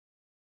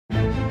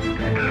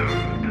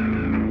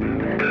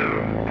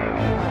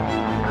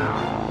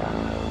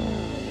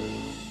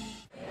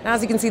Now,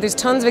 as you can see, there's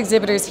tons of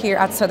exhibitors here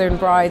at Southern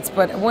Brides,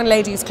 but one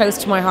lady who's close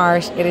to my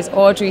heart, it is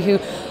Audrey, who,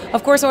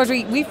 of course,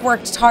 Audrey, we've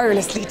worked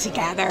tirelessly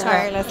together.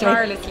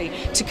 Tirelessly.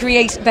 To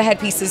create the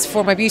headpieces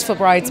for my beautiful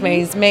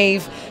bridesmaids,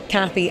 Maeve,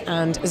 Kathy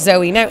and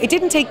Zoe. Now, it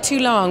didn't take too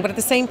long, but at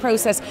the same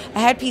process, a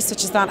headpiece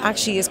such as that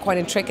actually is quite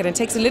intricate and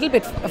takes a little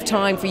bit of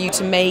time for you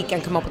to make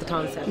and come up with a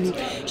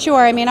concept.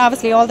 Sure, I mean,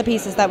 obviously all the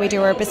pieces that we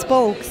do are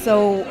bespoke,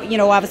 so, you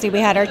know, obviously we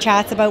had our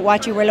chats about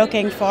what you were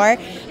looking for,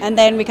 and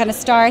then we kind of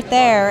start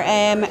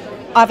there.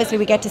 Obviously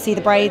we get to see the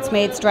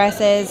bridesmaids'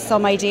 dresses,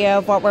 some idea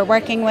of what we're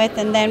working with,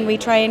 and then we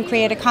try and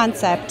create a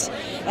concept.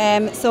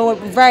 So we're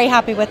very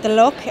happy with the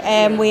look.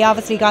 We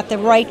obviously got the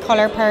right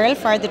colour pearl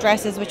for the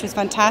dresses, which was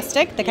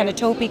fantastic, the kind of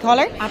taupey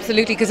colour.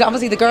 Absolutely, because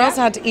obviously the girls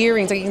had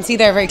earrings. You can see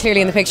there very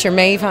clearly in the picture.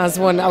 Maeve has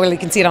one. Well, you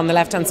can see it on the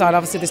left hand side.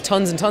 Obviously there's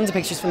tons and tons of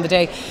pictures from the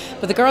day,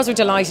 but the girls were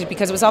delighted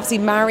because it was obviously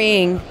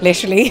marrying,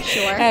 literally,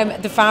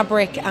 the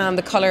fabric and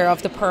the colour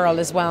of the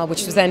pearl as well,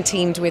 which was then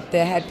teamed with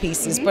the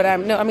headpieces. But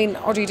no, I mean,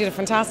 Audrey, you did a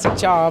fantastic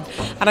job,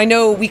 and I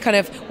know we kind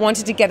of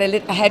wanted to get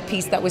a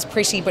headpiece that was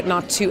pretty but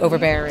not too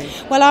overbearing.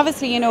 Well,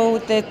 obviously, you know,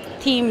 the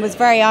theme was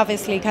very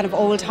obviously kind of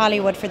old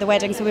Hollywood for the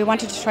wedding, so we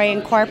wanted to try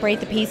and incorporate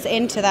the piece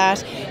into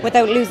that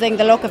without losing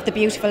the look of the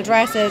beautiful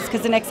dresses,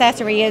 because an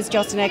accessory is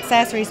just an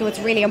accessory, so it's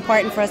really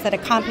important for us that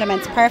it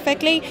complements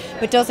perfectly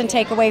but doesn't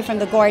take away from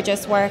the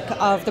gorgeous work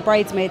of the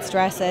bridesmaids'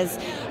 dresses.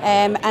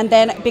 And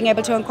then being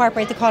able to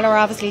incorporate the colour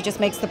obviously just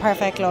makes the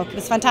perfect look. It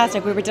was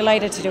fantastic. We were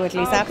delighted to do it,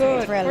 Lisa.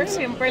 Absolutely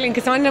thrilled. Brilliant,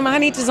 because I know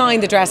Mahoney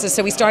designed the dresses,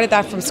 so we started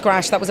that from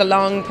scratch. That was a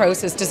long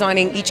process,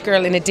 designing each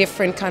girl in a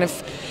different kind of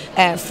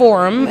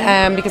form,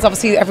 because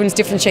obviously everyone's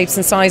different shapes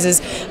and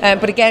sizes,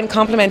 but again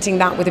complementing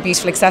that with the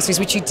beautiful accessories,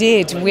 which you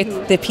did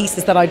with the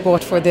pieces that I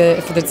bought for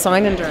the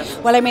design and dress.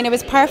 Well, I mean, it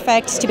was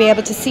perfect to be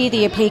able to see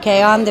the applique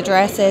on the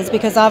dresses,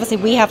 because obviously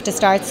we have to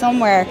start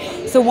somewhere.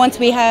 So once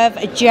we have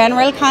a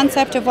general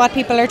concept of what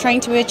people are trying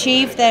to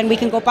achieve, then we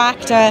can go back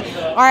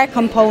to our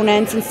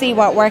components and see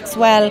what works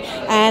well.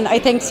 And I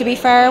think, to be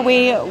fair,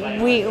 we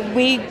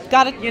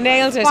got it. You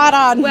nailed it. Spot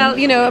on. Well,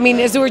 you know, I mean,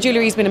 Azure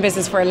Jewellery has been in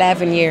business for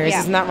 11 years,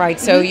 isn't that right?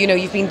 So, you know,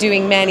 you've been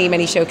doing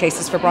many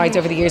showcases for brides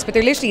over the years, but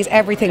there literally is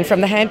everything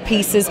from the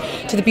headpieces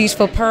to the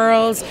beautiful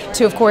pearls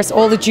to, of course,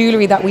 all the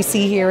jewellery that we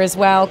see here as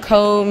well,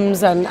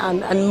 combs and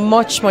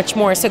much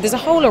more. So there's a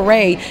whole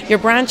array. You're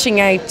branching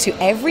out to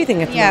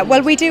everything at the moment.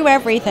 Well, we do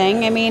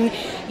everything. I mean,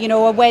 you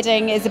know, a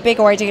wedding is a big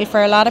ordeal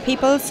for a lot of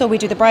people, so we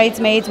do the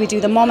bridesmaids, we do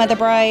the mum of the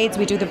brides,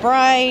 we do the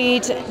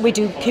bride, we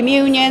do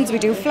communions, we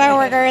do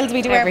flower girls,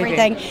 we do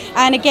everything.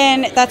 And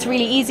again, that's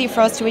really easy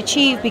for us to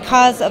achieve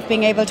because of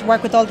being able to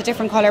work with all the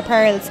different colour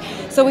pearls.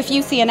 So if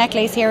you see a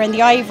necklace here in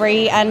the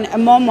ivory and a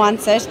mum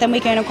wants it, then we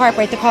can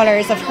incorporate the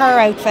colours of her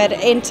outfit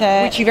into...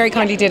 Which you very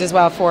kindly did as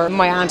well for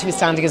my aunt who's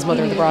standing as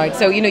mother of the bride.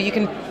 So, you know, you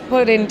can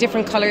put in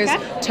different colours,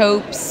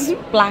 taupes,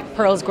 black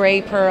pearls,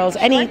 grey pearls,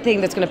 anything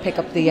that's going to pick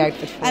up the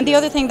outfit. And the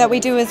other thing that we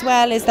do as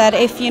well is that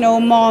if, you know,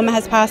 mum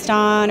has passed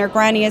on or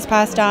granny has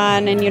passed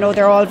on, and, you know,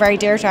 they're all very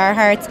dear to our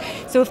hearts,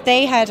 so if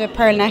they had a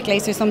pearl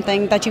necklace or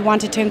something that you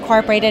wanted to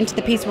incorporate into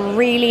the piece, we're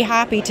really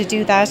happy to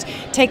do that.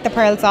 Take the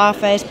pearls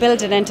off it,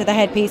 build it into the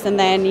headpiece, and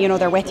then, you know,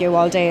 they're with you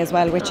all day as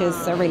well, which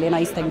is a really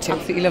nice thing too.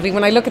 Absolutely lovely.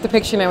 When I look at the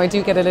picture now, I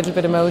do get a little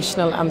bit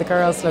emotional, and the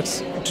girls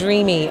looked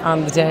dreamy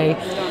on the day.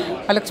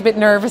 I looked a bit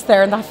nervous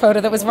there in that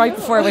photo that was right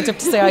before I went up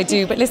to say I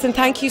do. But listen,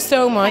 thank you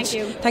so much.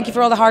 Thank you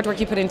for all the hard work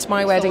you put into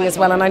my wedding as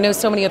well. And I know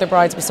so many other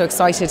brides were so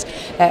excited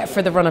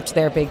for the run up to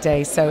their big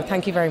day. So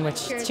thank you very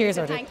much. Cheers,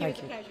 Audrey.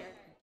 Thank you.